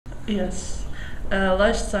Yes.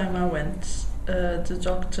 Last time I went, the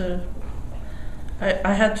doctor,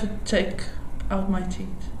 I had to take out my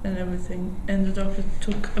teeth and everything, and the doctor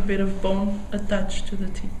took a bit of bone attached to the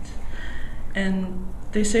teeth. And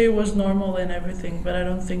they say it was normal and everything, but I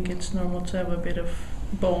don't think it's normal to have a bit of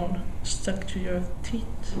bone stuck to your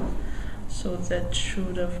teeth. So that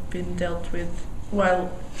should have been dealt with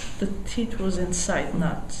while the teeth was inside,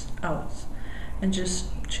 not out. And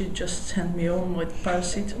she just sent me home with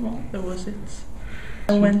paracetamol. That was it.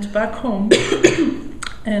 I went back home,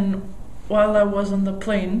 and while I was on the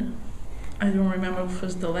plane, I don't remember if it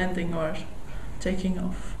was the landing or taking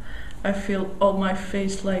off, I feel all my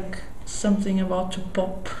face like something about to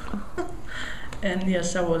pop. And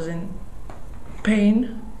yes, I was in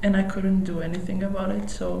pain and I couldn't do anything about it.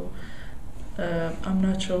 So I'm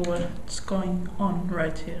not sure what's going on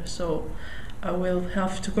right here. So I will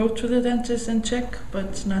have to go to the dentist and check,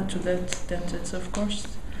 but not to that dentist, of course,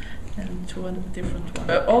 and to a different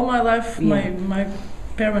one. All my life, my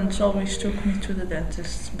parents always took me to the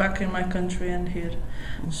dentist, back in my country and here.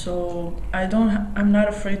 So I'm not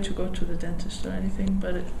afraid to go to the dentist or anything,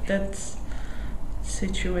 but that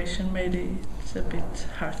situation made it a bit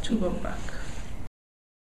hard to go back.